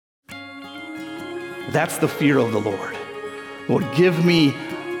That's the fear of the Lord. Lord, give me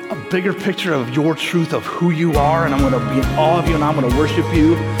a bigger picture of your truth of who you are, and I'm going to be in awe of you, and I'm going to worship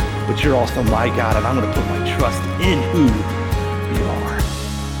you, but you're also my God, and I'm going to put my trust in who you are.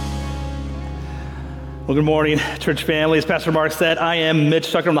 Well, good morning, church family. As Pastor Mark said, I am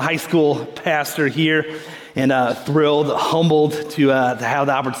Mitch Tucker. I'm the high school pastor here, and thrilled, humbled to have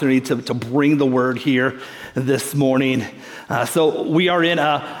the opportunity to bring the word here this morning. So we are in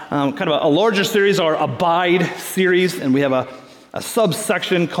kind of a larger series, our Abide series, and we have a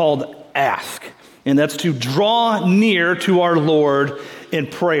subsection called Ask, and that's to draw near to our Lord in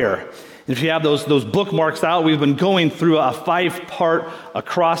prayer. And if you have those bookmarks out, we've been going through a 5-part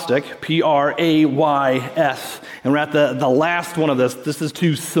acrostic, P-R-A-Y-S, and we're at the last one of this. This is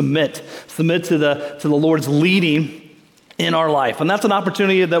to submit to the Lord's leading in our life, and that's an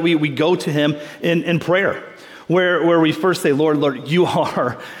opportunity that we go to Him in prayer, where we first say, Lord, you're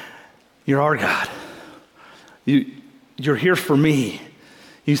our God. You're here for me.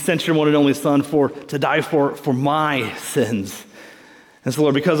 You sent your one and only Son to die for my sins. And so,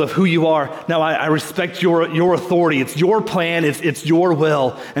 Lord, because of who you are, now I respect your authority. It's your plan. It's your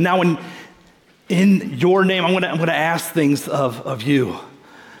will. And now in your name, I'm going to ask things of you.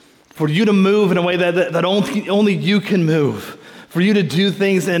 For you to move in a way that only you can move. For you to do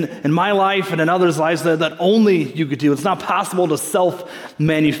things in my life and in others' lives that only you could do. It's not possible to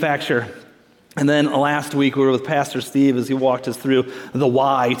self-manufacture. And then last week we were with Pastor Steve as he walked us through the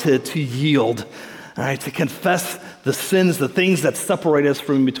why, to yield, all right, to confess the sins, the things that separate us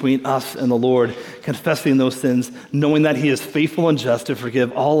from between us and the Lord, confessing those sins, knowing that He is faithful and just to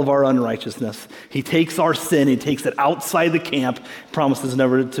forgive all of our unrighteousness. He takes our sin, He takes it outside the camp, promises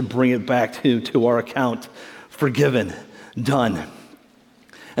never to bring it back to our account. Forgiven, done.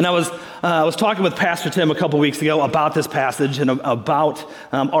 And I was talking with Pastor Tim a couple weeks ago about this passage and about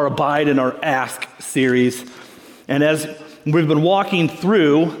our Abide and our Ask series. And as we've been walking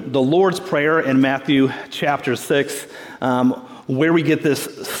through the Lord's Prayer in Matthew chapter 6, where we get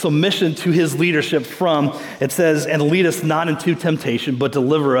this submission to His leadership from, it says, and lead us not into temptation, but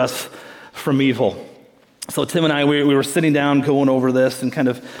deliver us from evil. So Tim and I, we were sitting down going over this and kind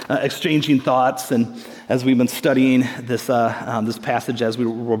of exchanging thoughts, and as we've been studying this passage, as we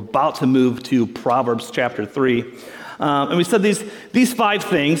were about to move to Proverbs chapter 3, and we said these 5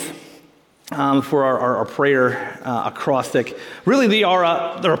 things for our prayer acrostic, really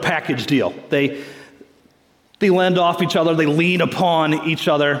they're a package deal. They lend off each other, they lean upon each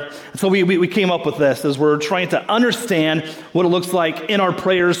other. And so we came up with this as we're trying to understand what it looks like in our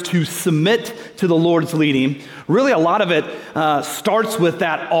prayers to submit to the Lord's leading. Really, a lot of it starts with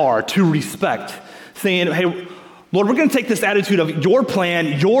that R, to respect. Saying, hey, Lord, we're going to take this attitude of your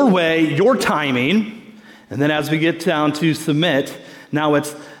plan, your way, your timing. And then as we get down to submit, now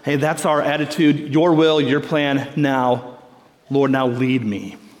it's, hey, that's our attitude, your will, your plan. Now, Lord, now lead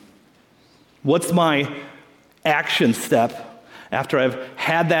me. What's my action step after I've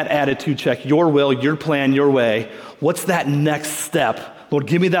had that attitude check, your will, your plan, your way? What's that next step? Lord,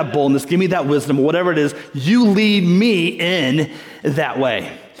 give me that boldness, give me that wisdom, whatever it is, you lead me in that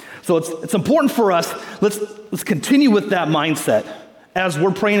way. So it's important for us, let's continue with that mindset as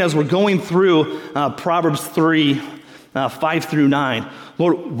we're praying, as we're going through Proverbs 3, 5 through 9.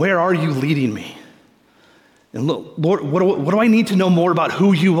 Lord, where are you leading me? And Lord, what do I need to know more about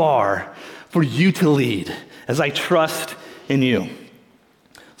who you are for you to lead as I trust in you?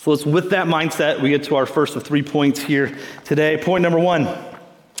 So it's with that mindset we get to our first of 3 points here today. Point number 1,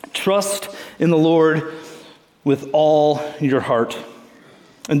 trust in the Lord with all your heart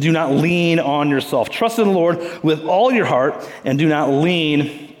and do not lean on yourself. Trust in the Lord with all your heart and do not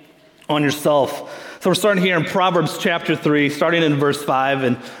lean on yourself. So we're starting here in Proverbs chapter 3, starting in verse 5.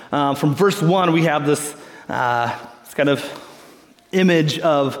 And from verse 1, we have this kind of image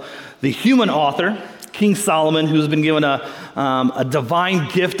of the human author, King Solomon, who's been given a divine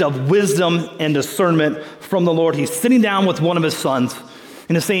gift of wisdom and discernment from the Lord. He's sitting down with one of his sons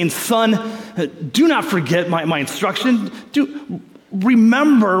and is saying, son, do not forget my instruction.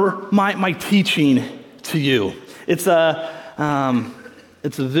 Remember my teaching to you. It's a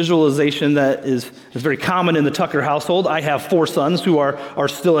visualization that is very common in the Tucker household. I have 4 sons who are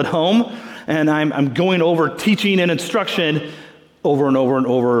still at home, and I'm going over teaching and instruction over and over and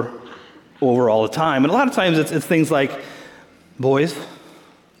over all the time. And a lot of times it's things like, boys,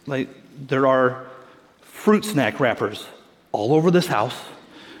 like there are fruit snack wrappers all over this house.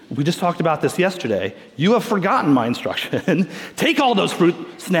 We just talked about this yesterday. You have forgotten my instruction. Take all those fruit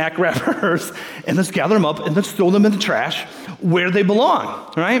snack wrappers and let's gather them up and let's throw them in the trash where they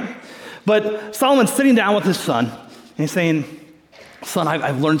belong, right? But Solomon's sitting down with his son and he's saying, son,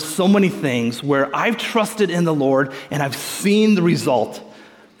 I've learned so many things where I've trusted in the Lord and I've seen the result,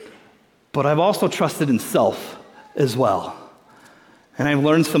 but I've also trusted in self as well. And I've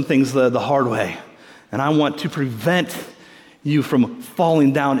learned some things the hard way. And I want to prevent you from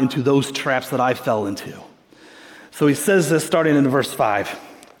falling down into those traps that I fell into. So he says this starting in verse 5.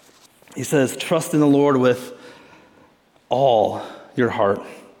 He says, trust in the Lord with all your heart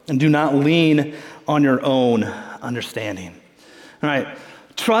and do not lean on your own understanding. All right,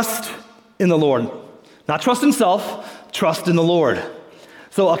 trust in the Lord. Not trust in self, trust in the Lord.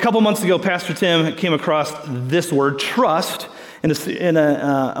 So a couple months ago, Pastor Tim came across this word, trust, in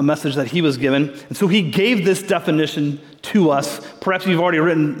a message that he was given. And so he gave this definition to us. Perhaps you've already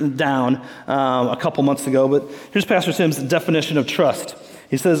written it down a couple months ago, but here's Pastor Tim's definition of trust.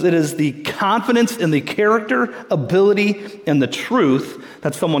 He says it is the confidence in the character, ability, and the truth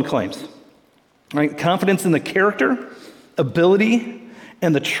that someone claims. Right? Confidence in the character, ability,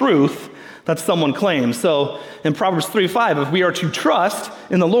 and the truth that someone claims. So in Proverbs 3:5, if we are to trust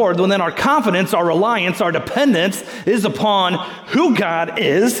in the Lord, then our confidence, our reliance, our dependence is upon who God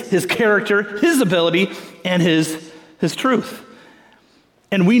is, his character, his ability, and his truth.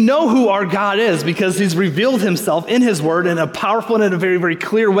 And we know who our God is because he's revealed himself in his word in a powerful and in a very, very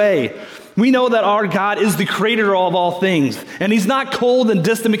clear way. We know that our God is the creator of all things. And he's not cold and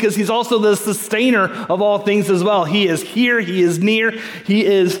distant because he's also the sustainer of all things as well. He is here, he is near, he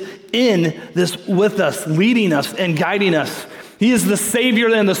is in this with us, leading us and guiding us. He is the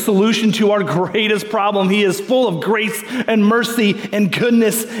Savior and the solution to our greatest problem. He is full of grace and mercy and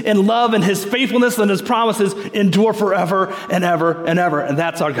goodness and love, and his faithfulness and his promises endure forever and ever and ever. And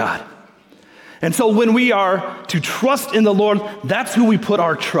that's our God. And so when we are to trust in the Lord, that's who we put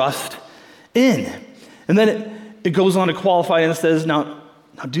our trust in. And then it goes on to qualify and it says, now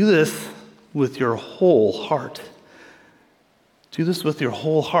do this with your whole heart. Do this with your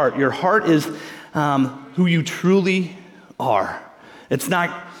whole heart. Your heart is who you truly are. It's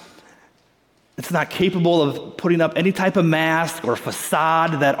not capable of putting up any type of mask or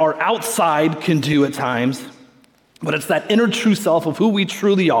facade that our outside can do at times, but it's that inner true self of who we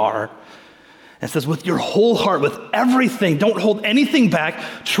truly are. It says with your whole heart, with everything, don't hold anything back.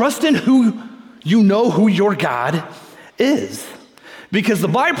 Trust in who you know who your God is. Because the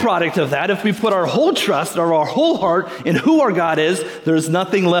byproduct of that, if we put our whole trust or our whole heart in who our God is, there's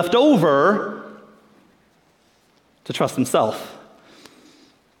nothing left over to trust himself.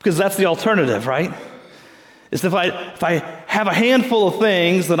 Because that's the alternative, right? Is if I have a handful of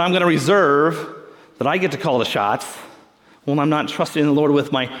things that I'm going to reserve, that I get to call the shots, well, I'm not trusting in the Lord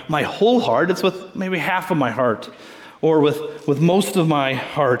with my whole heart. It's with maybe half of my heart or with most of my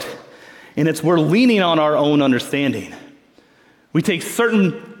heart. And we're leaning on our own understanding. We take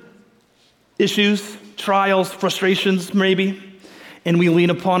certain issues, trials, frustrations maybe, and we lean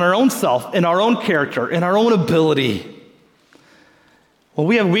upon our own self and our own character and our own ability. Well,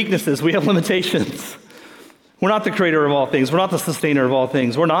 we have weaknesses. We have limitations. We're not the creator of all things. We're not the sustainer of all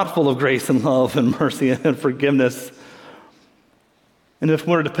things. We're not full of grace and love and mercy and forgiveness. And if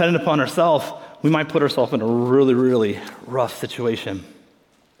we're dependent upon ourselves, we might put ourselves in a really, really rough situation.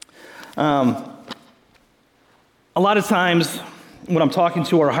 A lot of times when I'm talking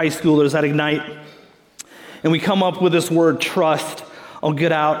to our high schoolers at Ignite, and we come up with this word trust, I'll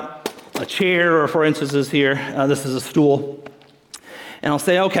get out a chair, or for instance, this is a stool, and I'll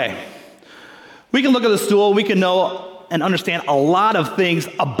say, okay, we can look at the stool, we can know and understand a lot of things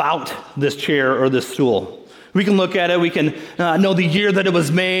about this chair or this stool. We can look at it, we can know the year that it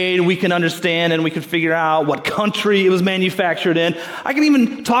was made, we can understand and we can figure out what country it was manufactured in. I can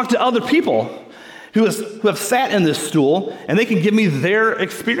even talk to other people who have sat in this stool, and they can give me their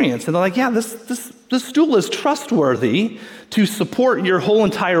experience. And they're like, yeah, this stool is trustworthy to support your whole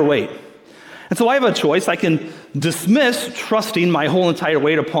entire weight. And so I have a choice. I can dismiss trusting my whole entire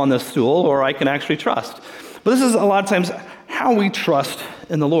weight upon this stool, or I can actually trust. But this is a lot of times how we trust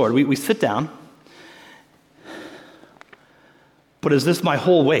in the Lord. We sit down, but is this my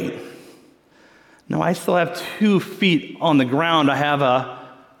whole weight? No, I still have 2 feet on the ground. I have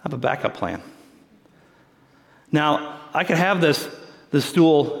a backup plan. Now, I could have this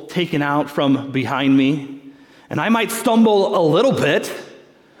stool taken out from behind me, and I might stumble a little bit,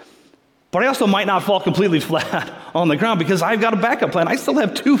 but I also might not fall completely flat on the ground because I've got a backup plan. I still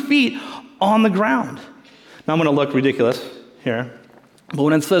have 2 feet on the ground. Now, I'm going to look ridiculous here, but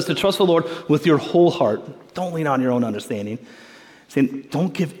when it says to trust the Lord with your whole heart, don't lean on your own understanding. Saying,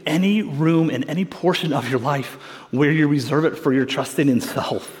 don't give any room in any portion of your life where you reserve it for your trusting in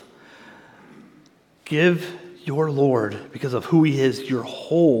self. Give your Lord, because of who he is, your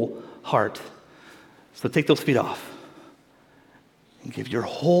whole heart. So take those feet off and give your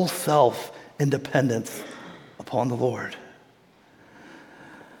whole self in dependence upon the Lord.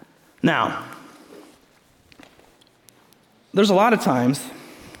 Now, there's a lot of times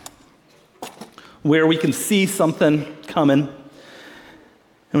where we can see something coming, and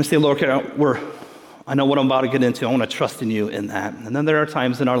we say, Lord, I know what I'm about to get into. I want to trust in you in that. And then there are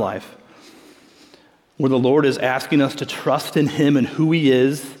times in our life where the Lord is asking us to trust in him and who he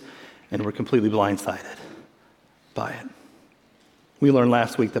is, and we're completely blindsided by it. We learned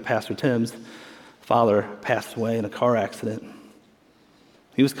last week that Pastor Tim's father passed away in a car accident.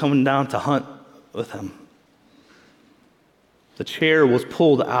 He was coming down to hunt with him. The chair was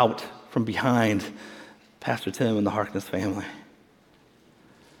pulled out from behind Pastor Tim and the Harkness family.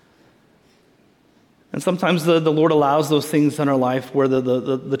 And sometimes the Lord allows those things in our life where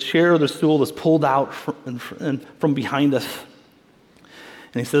the chair or the stool is pulled out from behind us.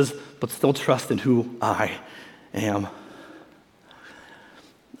 And he says, but still trust in who I am.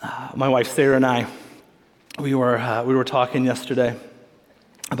 My wife Sarah and I, we were talking yesterday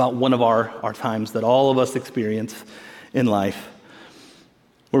about one of our times that all of us experience in life,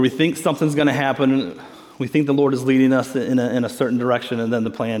 where we think something's going to happen, we think the Lord is leading us in a certain direction, and then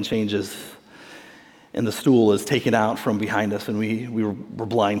the plan changes, and the stool is taken out from behind us, and we're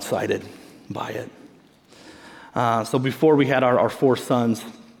blindsided by it. So before we had our 4 sons,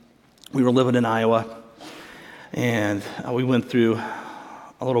 we were living in Iowa, and we went through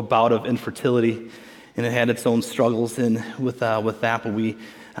a little bout of infertility, and it had its own struggles with that, but we,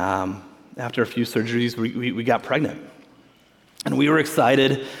 after a few surgeries, we got pregnant. And we were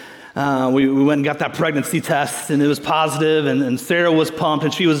excited. We went and got that pregnancy test, and it was positive, and Sarah was pumped,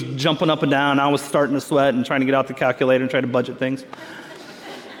 and she was jumping up and down. I was starting to sweat and trying to get out the calculator and try to budget things.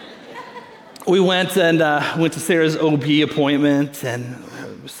 We went to Sarah's OB appointment, and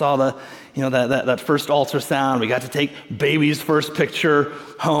we saw that first ultrasound. We got to take baby's first picture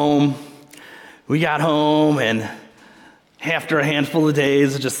home. We got home, and after a handful of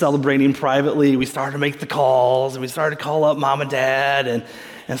days of just celebrating privately, we started to make the calls, and we started to call up mom and dad,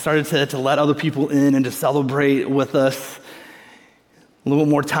 and started to let other people in and to celebrate with us. A little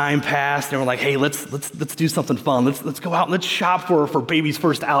more time passed, and we're like, hey, let's do something fun. Let's go out and let's shop for baby's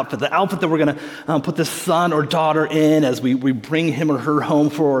first outfit, the outfit that we're going to put this son or daughter in as we bring him or her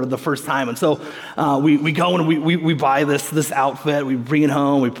home for the first time. And so we go and we buy this outfit, we bring it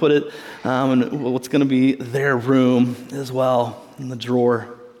home, we put it in what's going to be their room as well, in the drawer.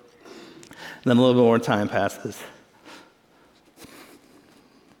 And then a little bit more time passes.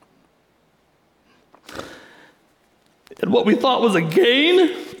 And what we thought was a gain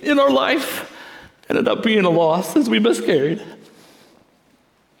in our life ended up being a loss as we miscarried.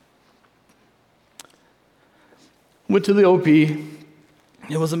 Went to the OP. It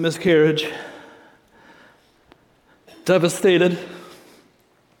was a miscarriage. Devastated.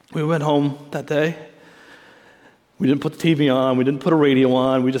 We went home that day. We didn't put the TV on. We didn't put a radio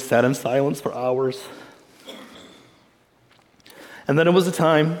on. We just sat in silence for hours. And then it was a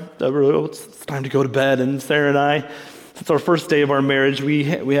time that it's time to go to bed. And Sarah and I, since our first day of our marriage, we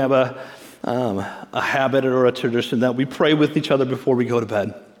have a habit or a tradition that we pray with each other before we go to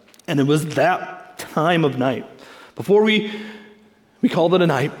bed. And it was that time of night, before we called it a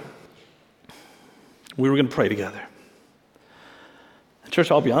night, we were going to pray together. Church,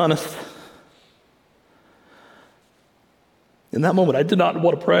 I'll be honest. In that moment, I did not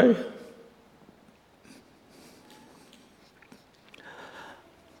want to pray.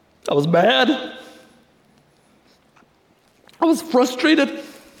 I was mad. I was frustrated.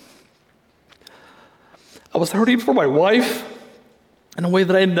 I was hurting for my wife in a way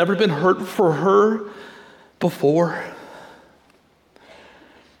that I had never been hurt for her before.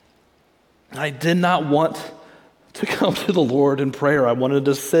 I did not want to come to the Lord in prayer. I wanted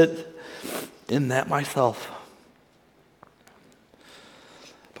to sit in that myself.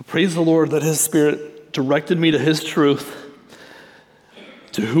 But praise the Lord that His Spirit directed me to His truth,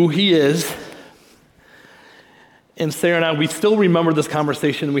 to who He is. And Sarah and I, we still remember this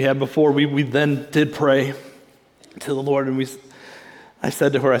conversation we had before. We then did pray to the Lord, and I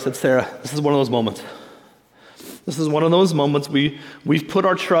said to her, Sarah, this is one of those moments. This is one of those moments we've put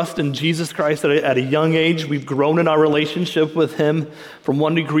our trust in Jesus Christ at a young age. We've grown in our relationship with Him from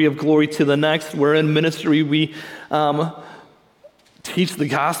one degree of glory to the next. We're in ministry. We teach the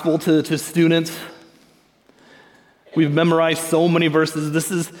gospel to students. We've memorized so many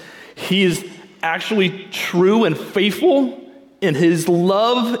verses. He is actually true and faithful, and His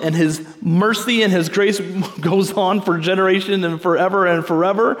love and His mercy and His grace goes on for generation and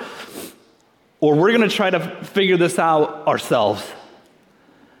forever. Or we're going to try to figure this out ourselves.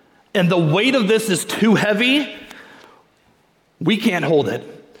 And the weight of this is too heavy. We can't hold it.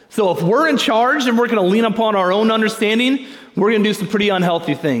 So if we're in charge and we're going to lean upon our own understanding, we're going to do some pretty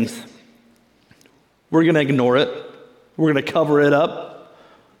unhealthy things. We're going to ignore it. We're going to cover it up.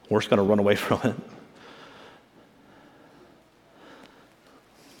 We're just going to run away from it.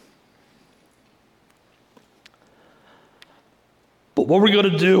 But what we're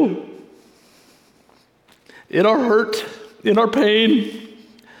going to do in our hurt, in our pain,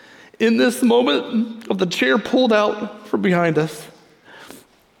 in this moment of the chair pulled out from behind us,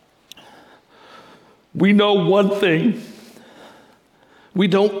 we know one thing. We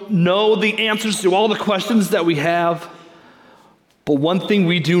don't know the answers to all the questions that we have, but one thing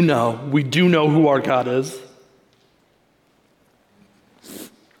we do know who our God is.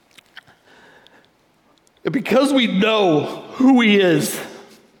 And because we know who He is,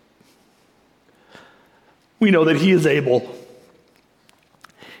 we know that He is able.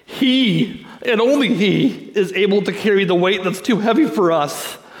 He, and only He, is able to carry the weight that's too heavy for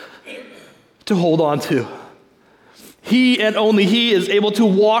us to hold on to. He and only He is able to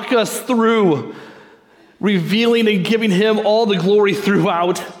walk us through, revealing and giving Him all the glory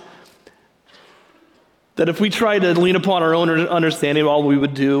throughout. That if we try to lean upon our own understanding, all we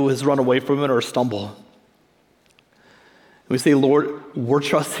would do is run away from it or stumble. We say, Lord, we're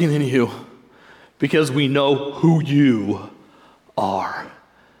trusting in You because we know who You are.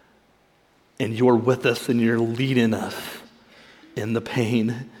 And You're with us and You're leading us in the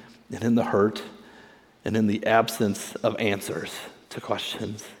pain and in the hurt and in the absence of answers to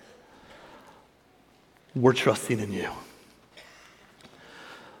questions. We're trusting in You.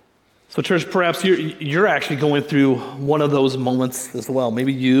 So church, perhaps you're actually going through one of those moments as well.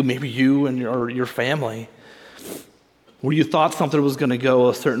 Maybe you and your family, where you thought something was going to go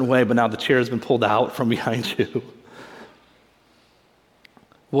a certain way, but now the chair has been pulled out from behind you.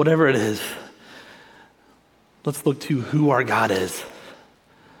 Whatever it is, let's look to who our God is.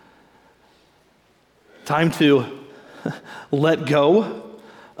 Time to let go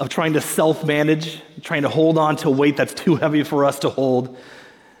of trying to self-manage, trying to hold on to a weight that's too heavy for us to hold,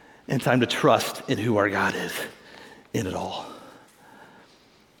 and time to trust in who our God is in it all.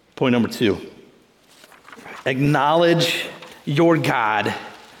 Point number 2. Acknowledge your God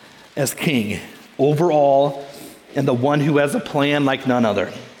as King over all and the one who has a plan like none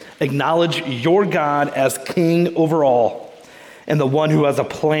other. Acknowledge your God as King over all and the one who has a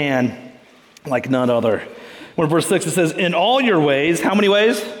plan like none other. When verse 6 it says, in all your ways, how many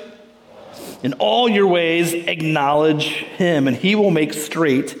ways? In all your ways acknowledge Him and He will make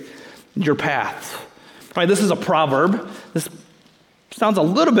straight your paths. All right, this is a proverb. This sounds a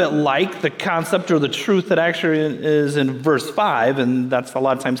little bit like the concept or the truth that actually is in verse 5, and that's a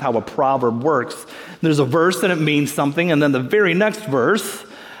lot of times how a proverb works. There's a verse and it means something, and then the very next verse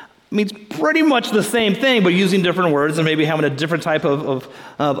means pretty much the same thing, but using different words and maybe having a different type of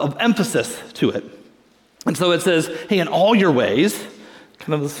emphasis to it. And so it says, hey, in all your ways,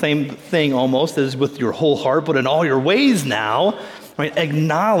 kind of the same thing almost as with your whole heart, but in all your ways now, right,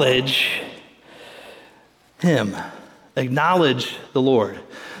 acknowledge Him. Acknowledge the Lord.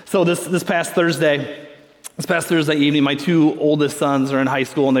 So this past Thursday evening, my 2 oldest sons are in high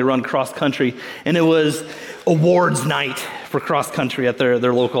school and they run cross country, and it was awards night for cross country at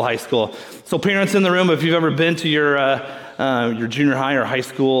their local high school. So parents in the room, if you've ever been to your junior high or high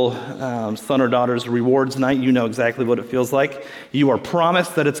school son or daughter's rewards night, you know exactly what it feels like. You are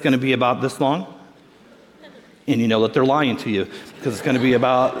promised that it's going to be about this long, and you know that they're lying to you because it's going to be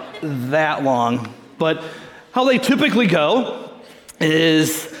about that long. But how they typically go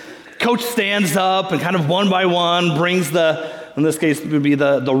is coach stands up and kind of one by one brings in this case it would be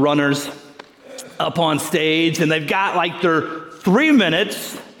the runners up on stage, and they've got like their 3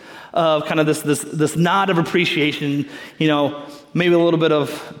 minutes of kind of this nod of appreciation, you know, maybe a little bit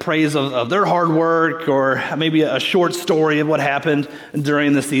of praise of their hard work, or maybe a short story of what happened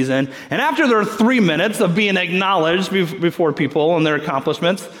during the season. And after their 3 minutes of being acknowledged before people and their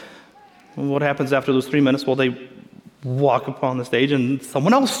accomplishments, what happens after those 3 minutes? Well, they walk up on the stage and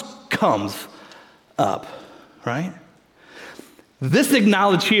someone else comes up, right? This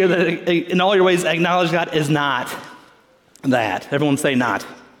acknowledge here, that in all your ways acknowledge God, is not that. Everyone say not.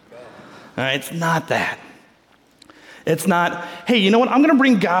 All right, it's not that. It's not, hey, you know what? I'm going to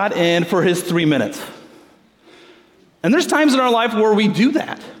bring God in for His 3 minutes. And there's times in our life where we do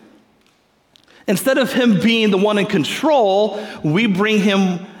that. Instead of Him being the one in control, we bring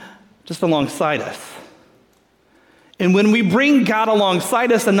Him just alongside us. And when we bring God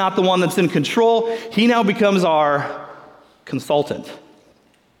alongside us and not the one that's in control, He now becomes our consultant.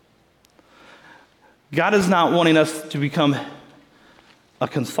 God is not wanting us to become a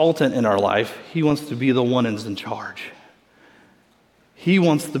consultant in our life. He wants to be the one who's in charge. He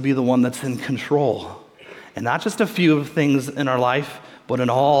wants to be the one that's in control. And not just a few of things in our life, but in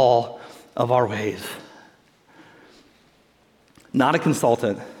all of our ways. Not a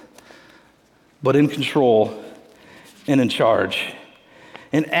consultant, but in control and in charge.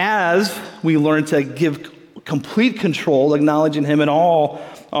 And as we learn to give complete control, acknowledging him in all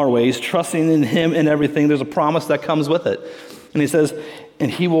our ways, trusting in him in everything, there's a promise that comes with it. And he says, and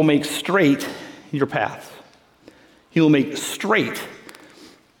he will make straight your paths. He will make straight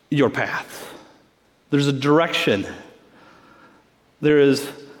your paths. There's a direction. There is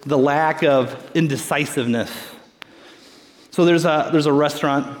the lack of indecisiveness. So there's a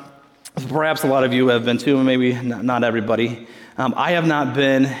restaurant, perhaps a lot of you have been to, maybe not everybody. I have not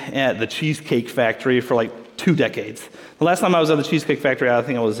been at the Cheesecake Factory for like 2 decades. The last time I was at the Cheesecake Factory, I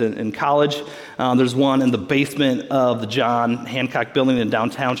think I was in college. There's one in the basement of the John Hancock building in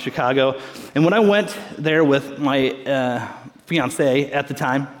downtown Chicago. And when I went there with my fiancée at the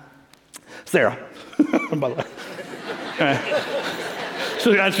time, Sarah, by the way. All right.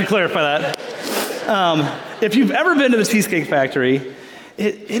 I should clarify that. If you've ever been to the Cheesecake Factory,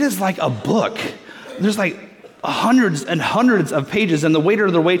 it is like a book. There's like hundreds and hundreds of pages, and the waiter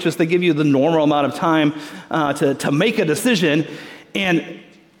or the waitress, they give you the normal amount of time to make a decision. And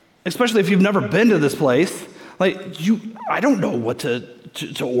especially if you've never been to this place, I don't know what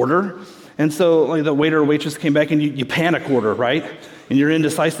to order. And so like the waiter or waitress came back and you panic order, right? And you're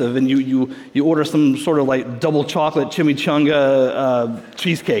indecisive, and you order some sort of like double chocolate chimichanga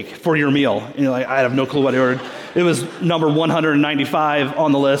cheesecake for your meal. And you're like, I have no clue what I ordered. It was number 195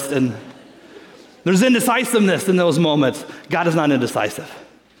 on the list, and there's indecisiveness in those moments. God is not indecisive.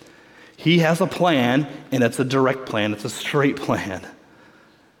 He has a plan, and it's a direct plan. It's a straight plan.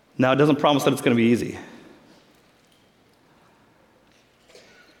 Now, it doesn't promise that it's going to be easy,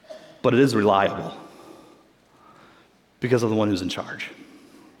 but it is reliable. Because of the one who's in charge.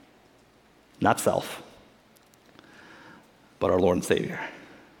 Not self, but our Lord and Savior.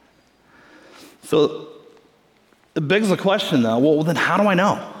 So it begs the question, though, well, then how do I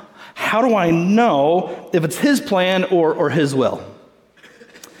know? How do I know if it's his plan or his will?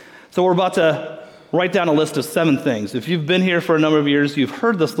 So we're about to write down a list of 7 things. If you've been here for a number of years, you've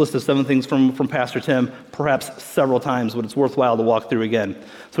heard this list of 7 things from Pastor Tim, perhaps several times, but it's worthwhile to walk through again.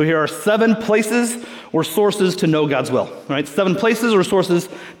 So here are 7 places or sources to know God's will. Right? 7 places or sources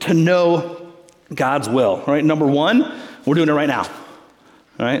to know God's will. Right? Number 1, we're doing it right now.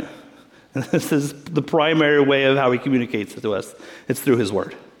 Right? And this is the primary way of how he communicates to us. It's through his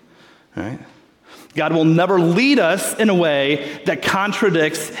word. Right? God will never lead us in a way that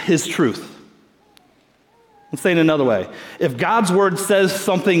contradicts his truth. Let's say it another way. If God's word says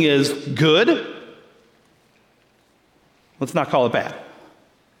something is good, let's not call it bad.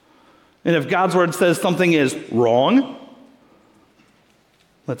 And if God's word says something is wrong,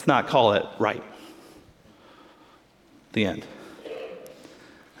 let's not call it right. The end.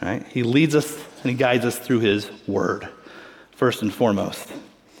 All right? He leads us and he guides us through his word, first and foremost.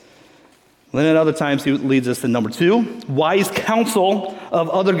 Then at other times, he leads us in number 2, wise counsel of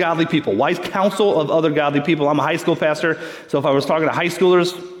other godly people. Wise counsel of other godly people. I'm a high school pastor, so if I was talking to high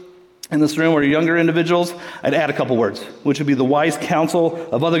schoolers in this room or younger individuals, I'd add a couple words, which would be the wise counsel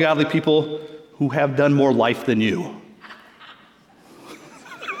of other godly people who have done more life than you.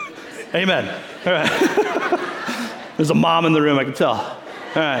 Amen. All right. There's a mom in the room, I can tell. All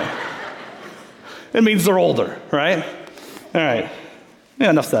right. It means they're older, right? All right. Yeah,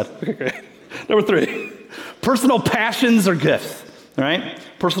 enough said. Okay, great. Number 3, personal passions or gifts, right?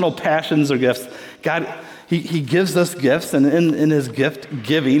 Personal passions or gifts. God, he gives us gifts, and in his gift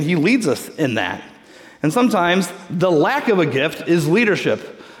giving, he leads us in that. And sometimes the lack of a gift is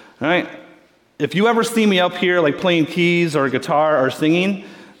leadership, right? If you ever see me up here like playing keys or guitar or singing,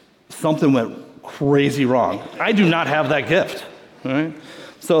 something went crazy wrong. I do not have that gift, right?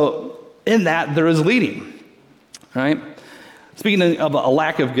 So in that, there is leading, right? Speaking of a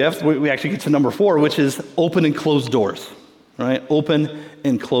lack of gift, we actually get to number 4, which is open and closed doors, right? Open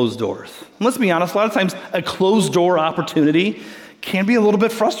and closed doors. And let's be honest, a lot of times a closed door opportunity can be a little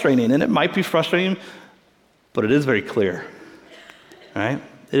bit frustrating, and it might be frustrating, but it is very clear, right?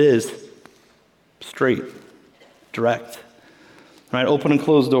 It is straight, direct, right? Open and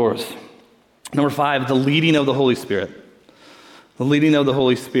closed doors. Number 5, the leading of the Holy Spirit. The leading of the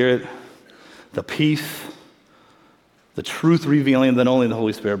Holy Spirit, the peace, the truth revealing that only the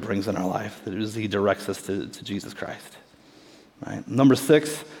Holy Spirit brings in our life, that is, he directs us to Jesus Christ. Right? Number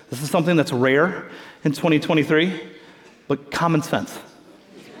 6, this is something that's rare in 2023, but common sense.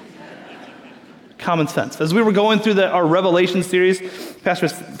 Common sense. As we were going through our Revelation series, Pastor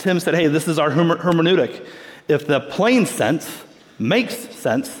Tim said, hey, this is our hermeneutic. If the plain sense makes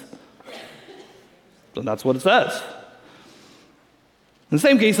sense, then that's what it says. In the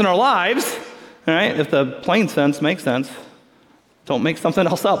same case in our lives, all right, if the plain sense makes sense, don't make something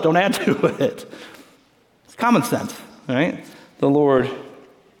else up. Don't add to it. It's common sense, all right? The Lord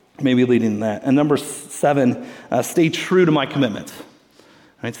may be leading in that. And number 7, stay true to my commitments. All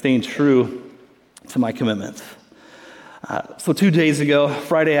right, staying true to my commitments. So 2 days ago,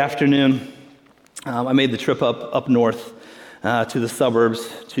 Friday afternoon, I made the trip up north to the suburbs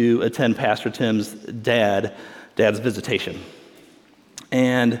to attend Pastor Tim's dad's visitation.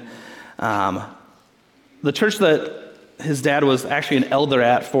 And the church that his dad was actually an elder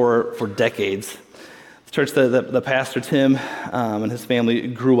at for decades, the church that Pastor Tim and his family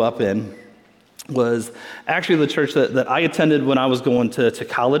grew up in, was actually the church that I attended when I was going to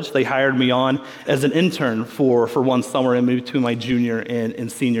college. They hired me on as an intern for one summer in between my junior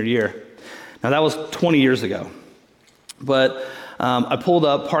and senior year. Now that was 20 years ago. But I pulled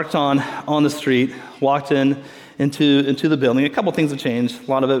up, parked on the street, walked into the building. A couple things have changed.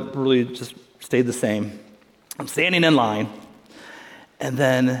 A lot of it really just stayed the same. I'm standing in line, and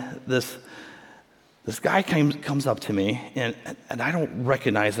then this guy comes up to me, and I don't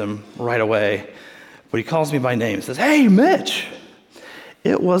recognize him right away, but he calls me by name. He says, "Hey, Mitch."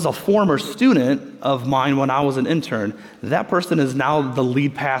 It was a former student of mine when I was an intern. That person is now the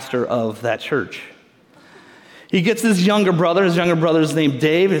lead pastor of that church. He gets his younger brother. His younger brother's named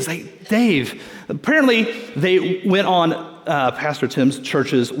Dave. He's like, "Dave." Apparently, they went on Pastor Tim's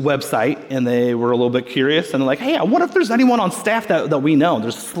church's website, and they were a little bit curious, and they're like, "Hey, I wonder if there's anyone on staff that we know."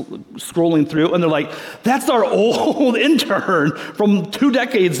 They're scrolling through, and they're like, "That's our old intern from 2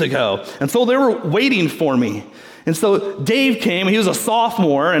 decades ago." And so they were waiting for me. And so Dave came. He was a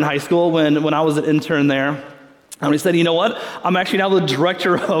sophomore in high school when I was an intern there. And he said, "You know what? I'm actually now the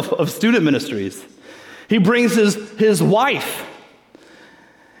director of student ministries." He brings his wife,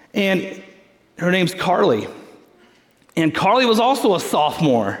 and her name's Carly. And Carly was also a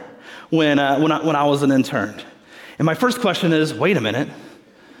sophomore when I was an intern. And my first question is, wait a minute,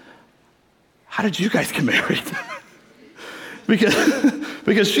 how did you guys get married?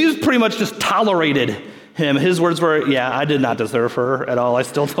 because she's pretty much just tolerated him. His words were, "Yeah, I did not deserve her at all. I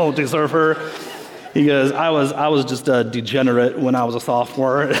still don't deserve her." He goes, I was just a degenerate when I was a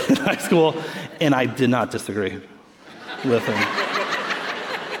sophomore in high school, and I did not disagree with him.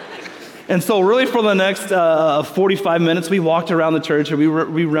 And so really for the next 45 minutes, we walked around the church and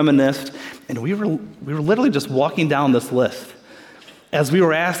we reminisced, and we were literally just walking down this list as we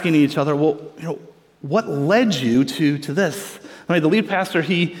were asking each other, well, what led you to this? I mean, the lead pastor,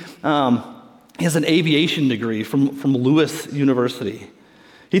 he has an aviation degree from Lewis University.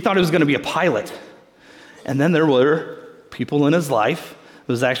 He thought he was going to be a pilot. And then there were people in his life, it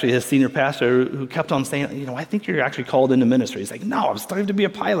was actually his senior pastor, who kept on saying, "I think you're actually called into ministry." He's like, "No, I'm studying to be a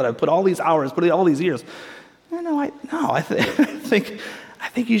pilot. I've put all these hours, put all these years." I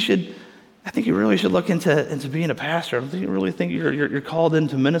think you really should look into being a pastor. I think you really think you're called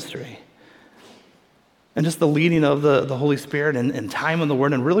into ministry. And just the leading of the Holy Spirit and time in the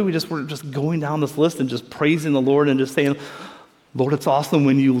Word. And really we're just going down this list and just praising the Lord and just saying, "Lord, it's awesome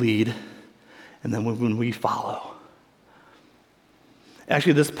when you lead, and then when we follow."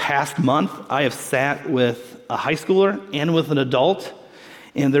 Actually, this past month, I have sat with a high schooler and with an adult,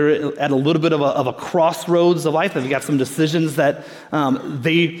 and they're at a little bit of a crossroads of life. They've got some decisions that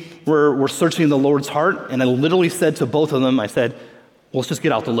they were searching the Lord's heart, and I literally said to both of them, I said, "Well, let's just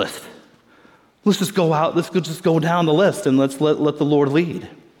get out the list. Let's just go out, let's just go down the list, and let's let the Lord lead."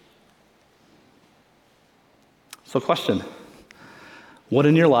 So question, what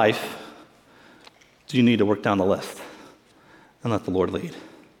in your life do you need to work down the list and let the Lord lead?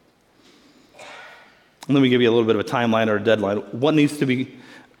 And let me give you a little bit of a timeline or a deadline. What needs to be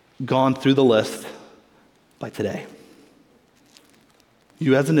gone through the list by today?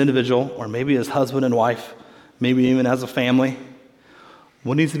 You as an individual, or maybe as husband and wife, maybe even as a family,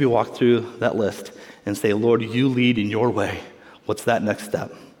 what needs to be walked through that list and say, "Lord, you lead in your way. What's that next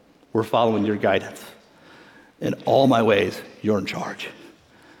step? We're following your guidance. In all my ways, you're in charge."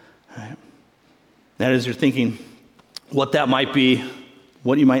 All right? And as you're thinking what that might be,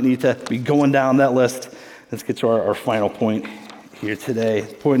 what you might need to be going down that list, let's get to our final point here today.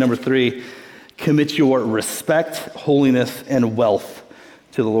 Point number 3, commit your respect, holiness, and wealth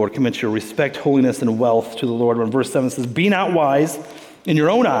to the Lord. Commit your respect, holiness, and wealth to the Lord. When verse 7 says, "Be not wise in your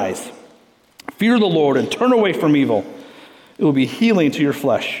own eyes. Fear the Lord and turn away from evil. It will be healing to your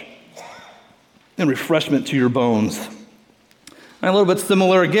flesh and refreshment to your bones." And a little bit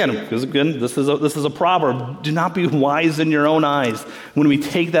similar again, because again, this is a proverb. Do not be wise in your own eyes. When we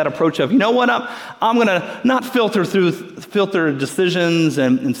take that approach of, you know what, I'm going to not filter decisions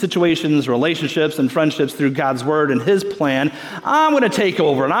and situations, relationships and friendships through God's word and his plan. I'm going to take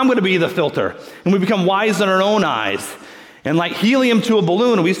over and I'm going to be the filter. And we become wise in our own eyes. And like helium to a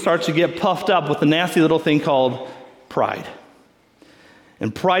balloon, we start to get puffed up with the nasty little thing called pride.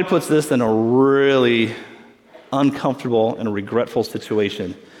 And pride puts this in a really uncomfortable and regretful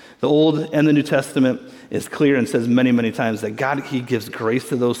situation. The Old and the New Testament is clear and says many, many times that God, he gives grace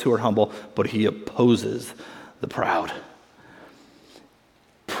to those who are humble, but he opposes the proud.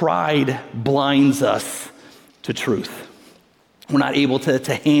 Pride blinds us to truth. We're not able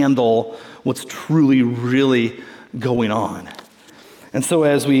to handle what's truly, really going on. And so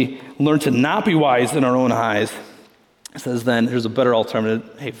as we learn to not be wise in our own eyes, it says then, here's a better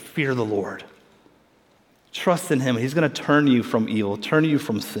alternative. Hey, fear the Lord. Trust in him. He's going to turn you from evil, turn you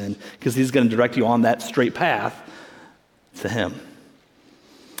from sin, because he's going to direct you on that straight path to him.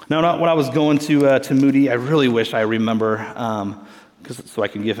 Now, when I was going to Moody, I really wish I remember, so I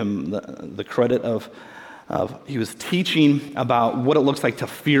can give him the credit of he was teaching about what it looks like to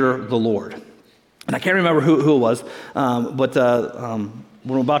fear the Lord. And I can't remember who it was, but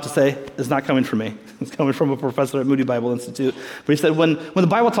what I'm about to say is not coming from me. It's coming from a professor at Moody Bible Institute. But he said when the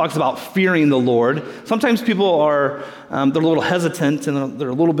Bible talks about fearing the Lord, sometimes people are they're a little hesitant and they're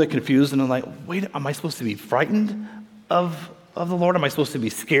a little bit confused and they're like, wait, am I supposed to be frightened of the Lord? Am I supposed to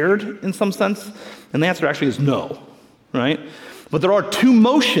be scared in some sense? And the answer actually is no, right? But there are two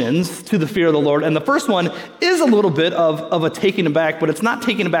motions to the fear of the Lord, and the first one is a little bit of a taking aback, but it's not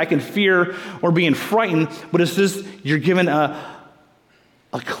taking aback in fear or being frightened, but it's just you're given a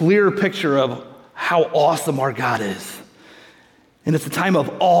clear picture of how awesome our God is. And it's a time of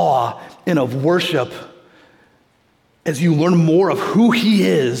awe and of worship as you learn more of who he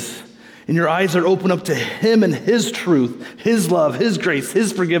is and your eyes are open up to him and his truth, his love, his grace,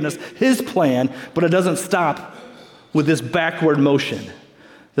 his forgiveness, his plan, but it doesn't stop with this backward motion.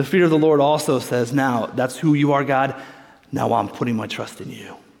 The fear of the Lord also says, now that's who you are, God. Now I'm putting my trust in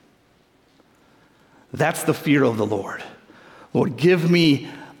you. That's the fear of the Lord. Lord, give me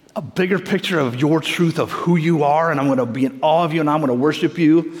a bigger picture of your truth of who you are, and I'm going to be in awe of you, and I'm going to worship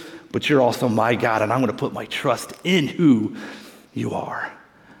you, but you're also my God, and I'm going to put my trust in who you are.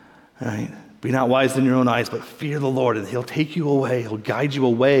 All right? Be not wise in your own eyes, but fear the Lord, and he'll take you away. He'll guide you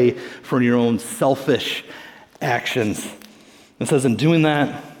away from your own selfish actions. It says in doing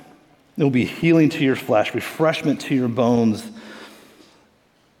that, it will be healing to your flesh, refreshment to your bones,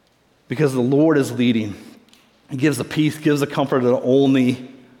 because the Lord is leading. He gives a peace, gives a comfort that only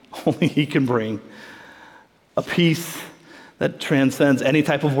he can bring. A peace that transcends any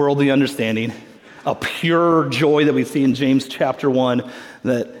type of worldly understanding. A pure joy that we see in James chapter 1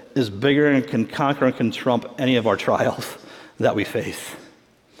 that is bigger and can conquer and can trump any of our trials that we face.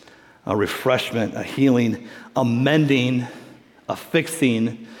 A refreshment, a healing, a mending, a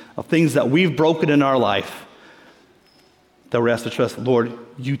fixing of things that we've broken in our life that we're asked to trust. Lord,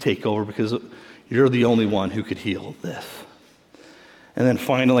 you take over because you're the only one who could heal this. And then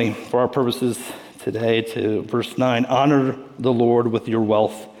finally, for our purposes today, to verse 9, honor the Lord with your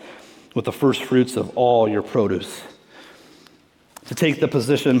wealth, with the first fruits of all your produce. To take the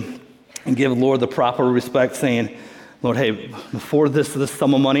position and give the Lord the proper respect, saying, Lord, hey, before this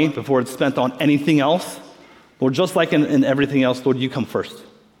sum of money, before it's spent on anything else, Lord, just like in everything else, Lord, you come first.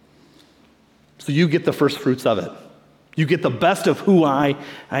 So you get the first fruits of it. You get the best of who I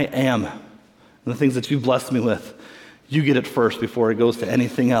am and the things that you've blessed me with. You get it first before it goes to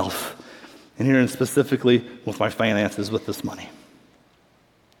anything else. And here specifically with my finances, with this money.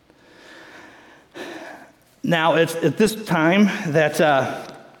 Now, it's at this time that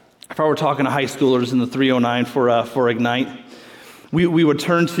if I were talking to high schoolers in the 309 for Ignite, we would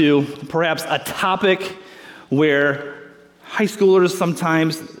turn to perhaps a topic where high schoolers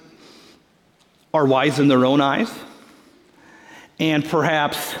sometimes are wise in their own eyes and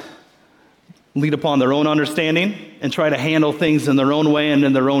perhaps lead upon their own understanding and try to handle things in their own way and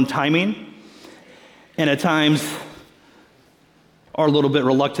in their own timing, and at times are a little bit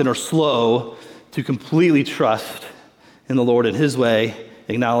reluctant or slow to completely trust in the Lord in his way,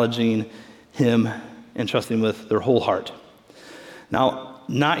 acknowledging him and trusting with their whole heart. Now,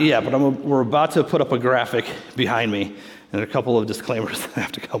 not yet, but we're about to put up a graphic behind me and a couple of disclaimers that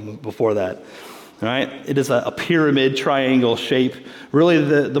have to come before that. All right? It is a pyramid triangle shape. Really,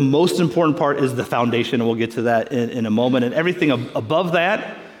 the most important part is the foundation, and we'll get to that in a moment. And everything above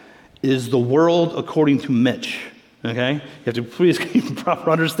that is the world according to Mitch. Okay? You have to please keep a proper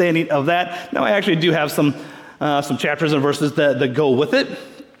understanding of that. Now, I actually do have some some chapters and verses that go with it.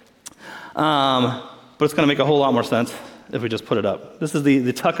 But it's going to make a whole lot more sense if we just put it up. This is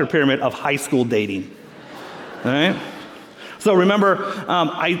the Tucker Pyramid of high school dating. All right? So remember,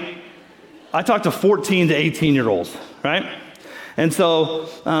 I talk to 14 to 18-year-olds, right? And so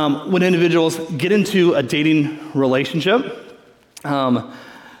when individuals get into a dating relationship,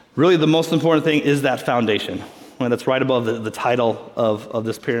 really the most important thing is that foundation. Right? That's right above the title of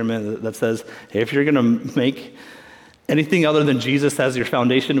this pyramid that says, hey, if you're going to make anything other than Jesus as your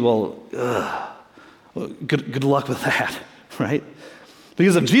foundation, well, good luck with that, right?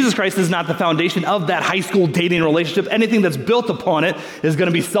 Because if Jesus Christ is not the foundation of that high school dating relationship, anything that's built upon it is going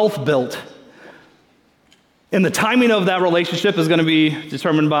to be self-built. And the timing of that relationship is going to be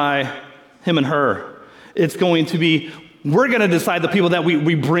determined by him and her. It's going to be, we're going to decide the people that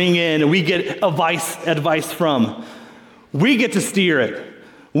we bring in and we get advice from. We get to steer it.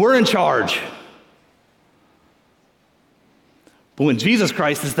 We're in charge. But when Jesus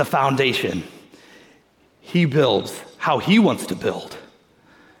Christ is the foundation, he builds how he wants to build.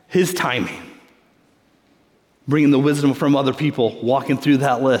 His timing. Bringing the wisdom from other people, walking through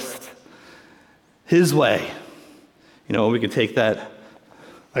that list. His way. You know, we can take that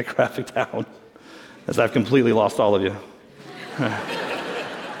graphic down, as I've completely lost all of you.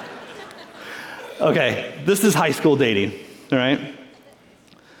 Okay, this is high school dating, all right?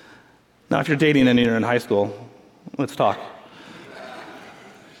 Now, if you're dating and you're in high school, let's talk.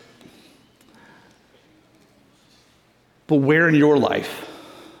 But where in your life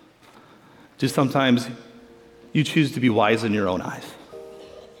do sometimes you choose to be wise in your own eyes?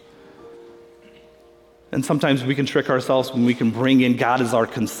 And sometimes we can trick ourselves when we can bring in God as our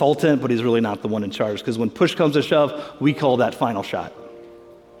consultant, but he's really not the one in charge. Because when push comes to shove, we call that final shot.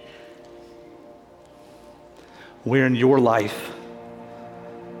 Where in your life,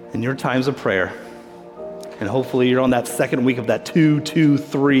 in your times of prayer, and hopefully you're on that second week of that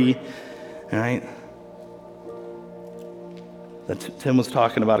 2-2-3, all right? That Tim was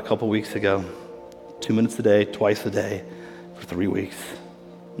talking about a couple weeks ago. 2 minutes a day, twice a day, for 3 weeks.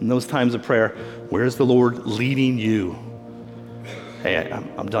 In those times of prayer, where's the Lord leading you? Hey,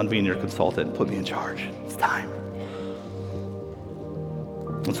 I'm done being your consultant. Put me in charge. It's time.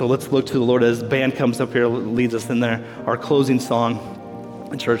 And so let's look to the Lord as band comes up here, leads us in there. Our closing song.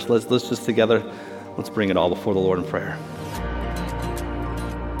 And church, let's just together, let's bring it all before the Lord in prayer.